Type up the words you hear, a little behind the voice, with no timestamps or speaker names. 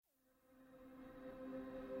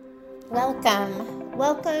Welcome.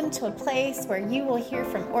 Welcome to a place where you will hear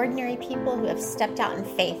from ordinary people who have stepped out in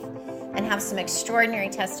faith and have some extraordinary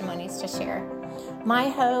testimonies to share. My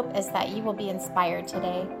hope is that you will be inspired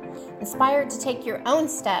today, inspired to take your own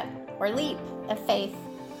step or leap of faith,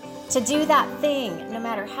 to do that thing, no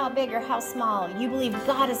matter how big or how small, you believe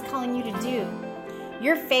God is calling you to do.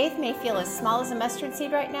 Your faith may feel as small as a mustard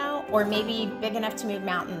seed right now, or maybe big enough to move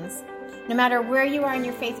mountains. No matter where you are in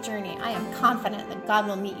your faith journey, I am confident that God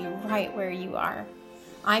will meet you right where you are.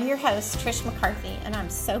 I'm your host, Trish McCarthy, and I'm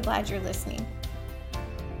so glad you're listening.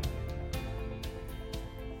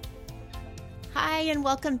 Hi, and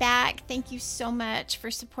welcome back. Thank you so much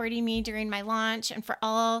for supporting me during my launch and for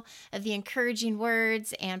all of the encouraging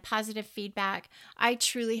words and positive feedback. I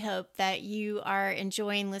truly hope that you are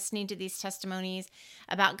enjoying listening to these testimonies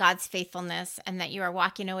about God's faithfulness and that you are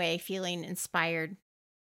walking away feeling inspired.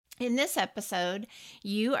 In this episode,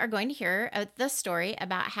 you are going to hear the story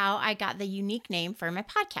about how I got the unique name for my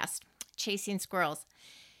podcast, Chasing Squirrels.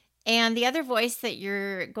 And the other voice that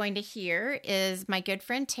you're going to hear is my good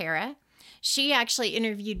friend Tara. She actually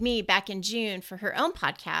interviewed me back in June for her own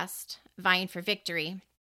podcast, Vying for Victory.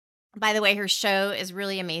 By the way, her show is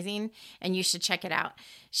really amazing and you should check it out.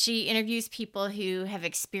 She interviews people who have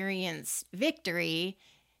experienced victory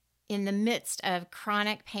in the midst of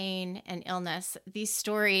chronic pain and illness. These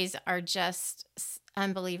stories are just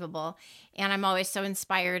unbelievable, and I'm always so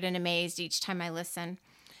inspired and amazed each time I listen.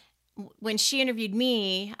 When she interviewed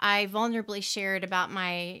me, I vulnerably shared about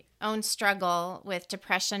my own struggle with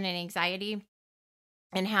depression and anxiety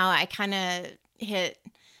and how I kind of hit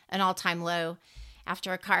an all-time low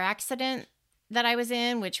after a car accident that I was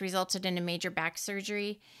in, which resulted in a major back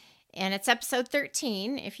surgery. And it's episode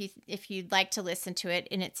 13 if you'd like to listen to it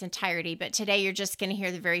in its entirety. But today you're just going to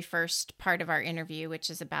hear the very first part of our interview, which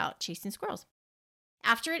is about chasing squirrels.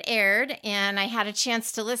 After it aired and I had a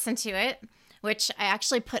chance to listen to it, which I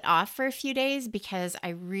actually put off for a few days because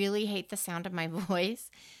I really hate the sound of my voice,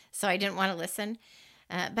 so I didn't want to listen.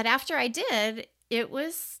 But after I did, I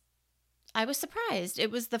was surprised. It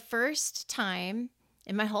was the first time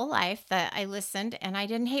in my whole life that I listened and I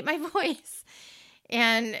didn't hate my voice.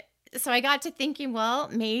 And so I got to thinking, well,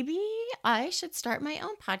 maybe I should start my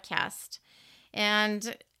own podcast.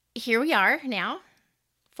 And here we are now,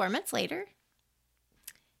 4 months later.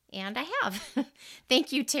 And I have.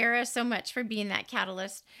 Thank you, Tara, so much for being that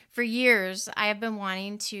catalyst. For years, I have been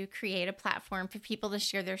wanting to create a platform for people to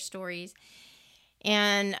share their stories.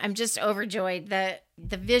 And I'm just overjoyed that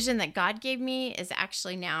the vision that God gave me is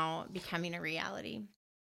actually now becoming a reality.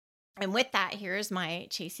 And with that, here's my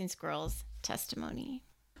Chasing Squirrels testimony.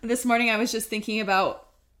 This morning, I was just thinking about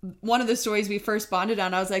one of the stories we first bonded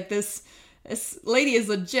on. I was like, this lady is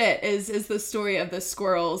legit, is the story of the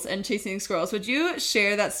squirrels and chasing squirrels. Would you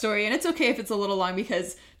share that story? And it's okay if it's a little long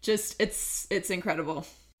because just it's incredible.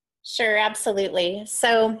 Sure, absolutely.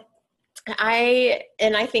 So I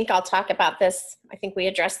think I'll talk about this. I think we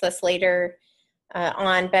address this later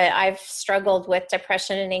on, but I've struggled with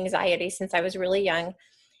depression and anxiety since I was really young.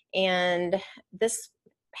 And this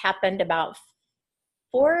happened about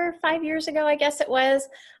 4 or 5 years ago, I guess it was.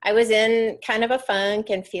 I was in kind of a funk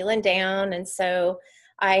and feeling down. And so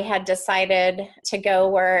I had decided to go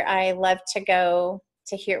where I love to go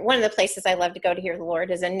to hear. One of the places I love to go to hear the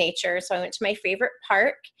Lord is in nature. So I went to my favorite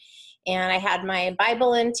park and I had my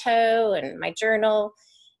Bible in tow and my journal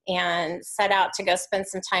and set out to go spend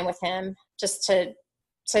some time with him just to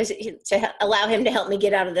allow him to help me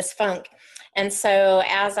get out of this funk. And so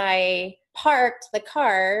as I parked the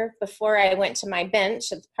car before I went to my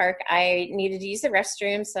bench at the park, I needed to use the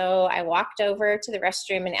restroom. So I walked over to the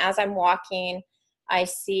restroom, and as I'm walking, I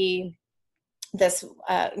see this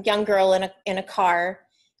young girl in a car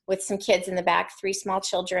with some kids in the back, 3 small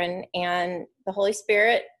children, and the Holy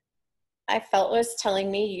Spirit, I felt, was telling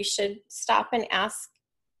me, you should stop and ask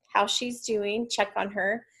how she's doing, check on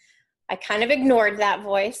her. I kind of ignored that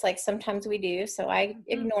voice, like sometimes we do. So I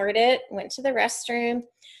ignored it, went to the restroom,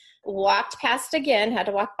 walked past again, had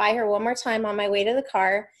to walk by her one more time on my way to the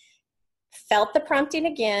car, felt the prompting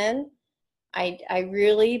again. I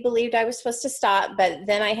really believed I was supposed to stop, but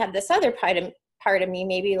then I had this other part of me,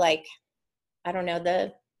 maybe like, I don't know,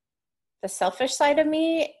 the selfish side of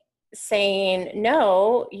me saying,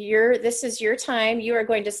 no, this is your time. You are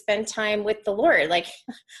going to spend time with the Lord. Like,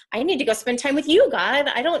 I need to go spend time with you, God.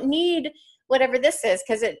 I don't need whatever this is,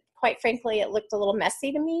 because quite frankly, it looked a little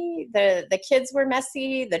messy to me. The kids were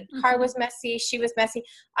messy. The car was messy. She was messy.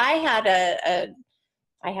 I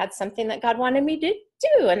had something that God wanted me to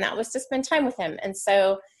do, and that was to spend time with him. And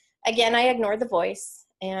so again, I ignored the voice,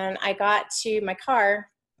 and I got to my car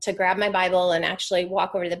to grab my Bible and actually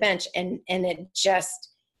walk over to the bench, and it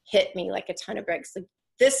just hit me like a ton of bricks. Like,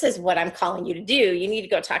 this is what I'm calling you to do. You need to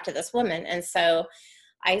go talk to this woman. And so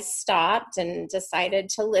I stopped and decided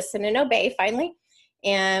to listen and obey finally.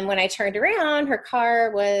 And when I turned around, her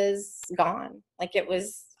car was gone. Like, it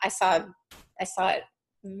was, I saw it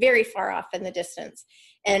very far off in the distance.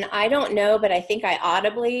 And I don't know, but I think I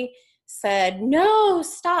audibly said, no,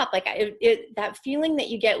 stop. Like, that feeling that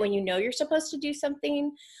you get when you know you're supposed to do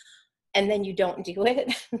something and then you don't do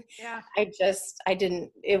it. Yeah. I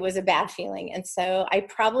didn't, it was a bad feeling. And so I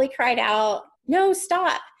probably cried out, no,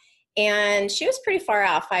 stop. And she was pretty far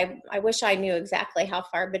off. I wish I knew exactly how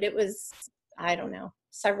far, but it was, I don't know,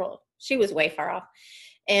 she was way far off.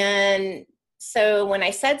 And so when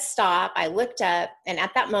I said stop, I looked up, and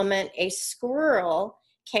at that moment, a squirrel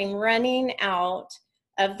came running out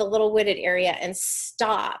of the little wooded area and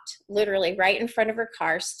stopped literally right in front of her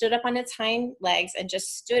car, stood up on its hind legs and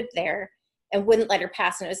just stood there and wouldn't let her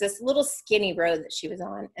pass. And it was this little skinny road that she was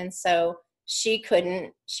on. And so she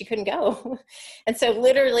couldn't go. And so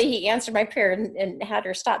literally he answered my prayer and had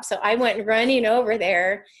her stop. So I went running over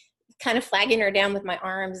there, kind of flagging her down with my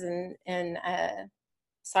arms, and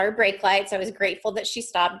saw her brake lights. I was grateful that she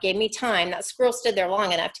stopped, gave me time. That squirrel stood there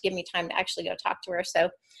long enough to give me time to actually go talk to her. So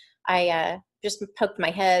I just poked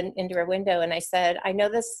my head into her window and I said, I know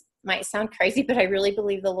this might sound crazy, but I really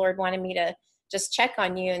believe the Lord wanted me to just check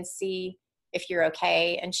on you and see if you're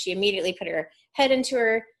okay. And she immediately put her head into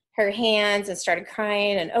her hands and started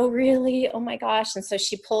crying, and, oh, really? Oh my gosh. And so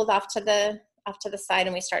she pulled off to the side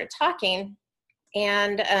and we started talking.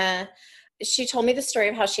 And she told me the story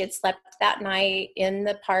of how she had slept that night in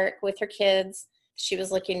the park with her kids. She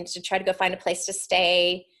was looking to try to go find a place to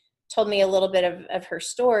stay, told me a little bit of her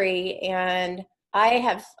story. And I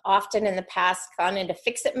have often in the past gone into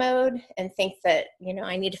fix-it mode and think that,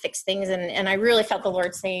 I need to fix things. And I really felt the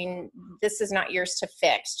Lord saying, this is not yours to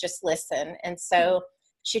fix, just listen. And so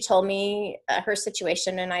she told me her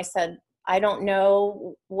situation, and I said, I don't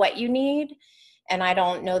know what you need, and I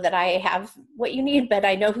don't know that I have what you need, but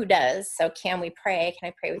I know who does. So can we pray? Can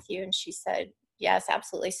I pray with you? And she said, yes,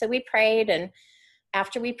 absolutely. So we prayed, and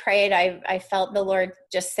after we prayed, I felt the Lord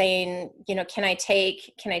just saying, can I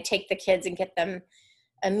take the kids and get them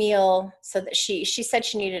a meal? So that she said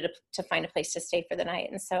she needed to find a place to stay for the night.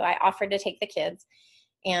 And so I offered to take the kids,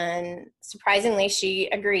 and surprisingly, she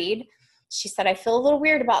agreed. She said, I feel a little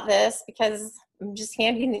weird about this because I'm just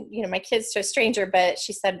handing, my kids to a stranger, but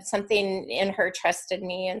she said something in her trusted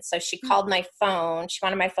me. And so she called my phone. She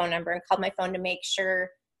wanted my phone number and called my phone to make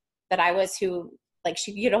sure that I was who, like,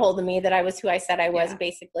 she could get a hold of me, that I was who I said I was,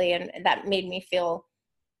 basically. And that made me feel,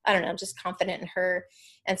 I don't know, just confident in her.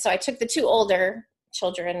 And so I took the two older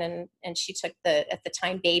children, and she took at the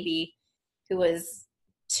time, baby, who was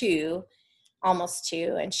 2, almost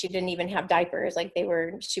 2, and she didn't even have diapers. Like,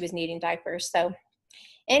 she was needing diapers. So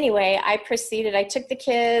anyway, I took the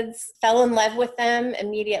kids, fell in love with them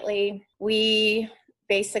immediately. We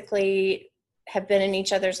basically have been in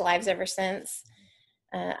each other's lives ever since.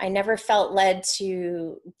 I never felt led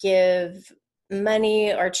to give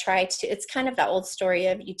money or try to, it's kind of that old story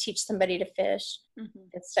of you teach somebody to fish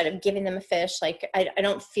instead of giving them a fish. Like, I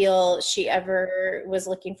don't feel she ever was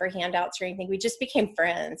looking for handouts or anything. We just became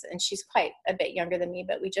friends, and she's quite a bit younger than me,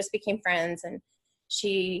 but we just became friends, and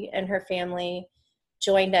she and her family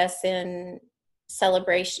joined us in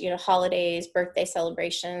celebration, holidays, birthday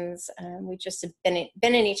celebrations. We just have been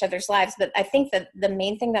in each other's lives. But I think that the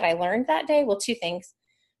main thing that I learned that day, well, 2 things.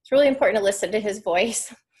 It's really important to listen to his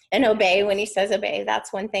voice and obey when he says obey.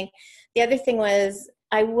 That's one thing. The other thing was,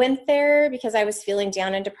 I went there because I was feeling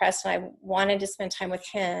down and depressed, and I wanted to spend time with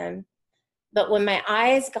him. But when my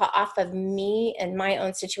eyes got off of me and my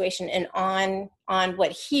own situation and on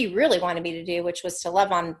what he really wanted me to do, which was to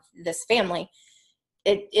love on this family,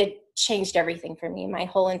 it changed everything for me. My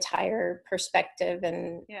whole entire perspective,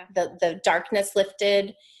 and the darkness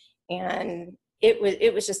lifted, and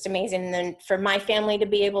it was just amazing. And then for my family to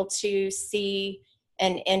be able to see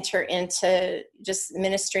and enter into just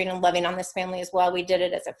ministering and loving on this family as well. We did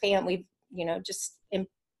it as a family.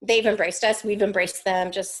 They've embraced us. We've embraced them.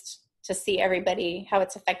 Just to see everybody, how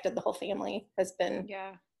it's affected the whole family has been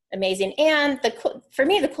amazing. And for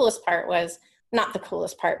me, the coolest part was, not the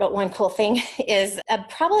coolest part, but one cool thing is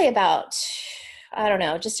probably about, I don't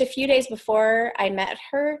know, just a few days before I met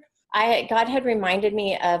her, God had reminded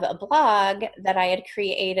me of a blog that I had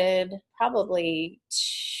created probably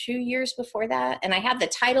 2 years before that. And I had the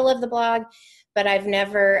title of the blog, but I had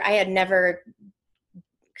never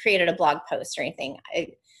created a blog post or anything.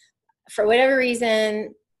 For whatever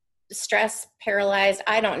reason, stress, paralyzed,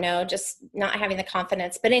 I don't know, just not having the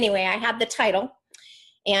confidence. But anyway, I had the title,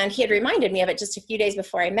 and he had reminded me of it just a few days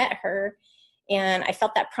before I met her. And I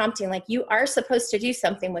felt that prompting, like, you are supposed to do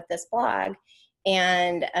something with this blog.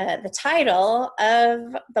 And the title of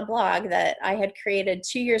the blog that I had created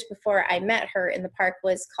 2 years before I met her in the park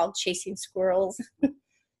was called Chasing Squirrels.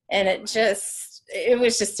 And it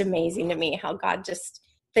was just amazing to me how God just,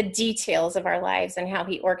 the details of our lives and how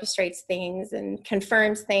he orchestrates things and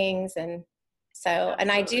confirms things. And so, and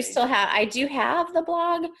I do have the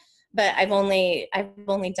blog, but I've only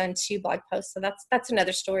done 2 blog posts. So that's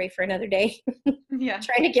another story for another day. Yeah.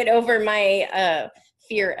 Trying to get over my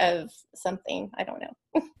fear of something. I don't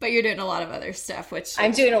know. But you're doing a lot of other stuff, which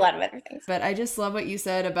I'm doing a lot of other things. But I just love what you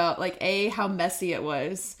said about, like, how messy it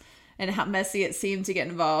was and how messy it seemed to get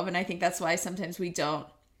involved. And I think that's why sometimes we don't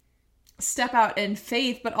step out in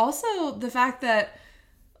faith, but also the fact that,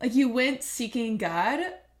 like, you went seeking God,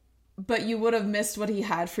 but you would have missed what he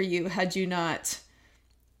had for you had you not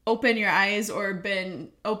opened your eyes or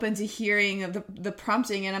been open to hearing the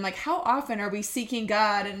prompting. And I'm like, how often are we seeking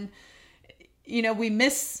God and, you know, we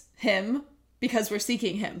miss him because we're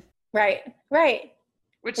seeking him. Right.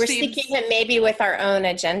 We're seeking him maybe with our own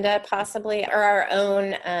agenda possibly, or our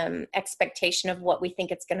own expectation of what we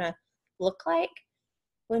think it's going to look like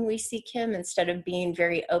when we seek him, instead of being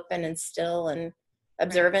very open and still and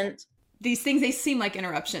observant. These things, they seem like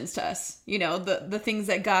interruptions to us. You know, the things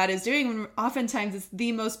that God is doing, when oftentimes it's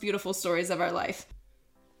the most beautiful stories of our life.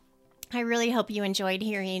 I really hope you enjoyed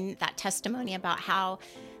hearing that testimony about how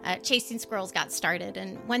Chasing Squirrels got started.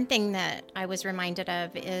 And one thing that I was reminded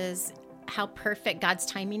of is how perfect God's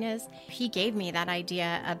timing is. He gave me that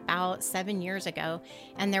idea about 7 years ago.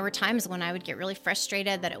 And there were times when I would get really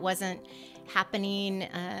frustrated that it wasn't happening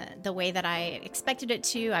the way that I expected it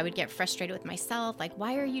to. I would get frustrated with myself, like,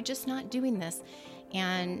 why are you just not doing this?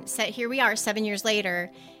 And so here we are 7 years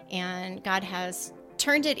later, and God has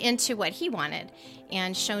turned it into what he wanted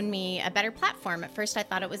and shown me a better platform. At first, I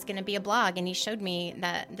thought it was going to be a blog, and he showed me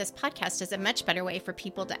that this podcast is a much better way for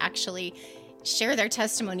people to actually share their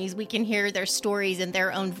testimonies. We can hear their stories in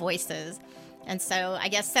their own voices. And so I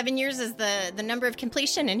guess 7 years is the number of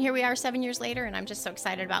completion, and here we are 7 years later, and I'm just so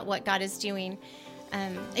excited about what God is doing.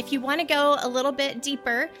 If you want to go a little bit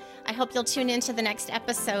deeper, I hope you'll tune into the next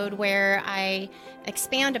episode where I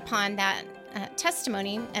expand upon that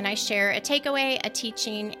testimony, and I share a takeaway, a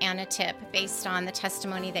teaching, and a tip based on the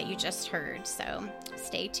testimony that you just heard. So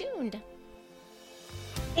stay tuned.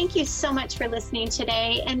 Thank you so much for listening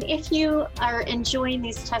today. And if you are enjoying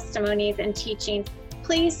these testimonies and teachings,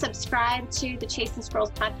 please subscribe to the Chasing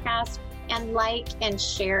Squirrels podcast and like and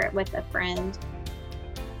share it with a friend.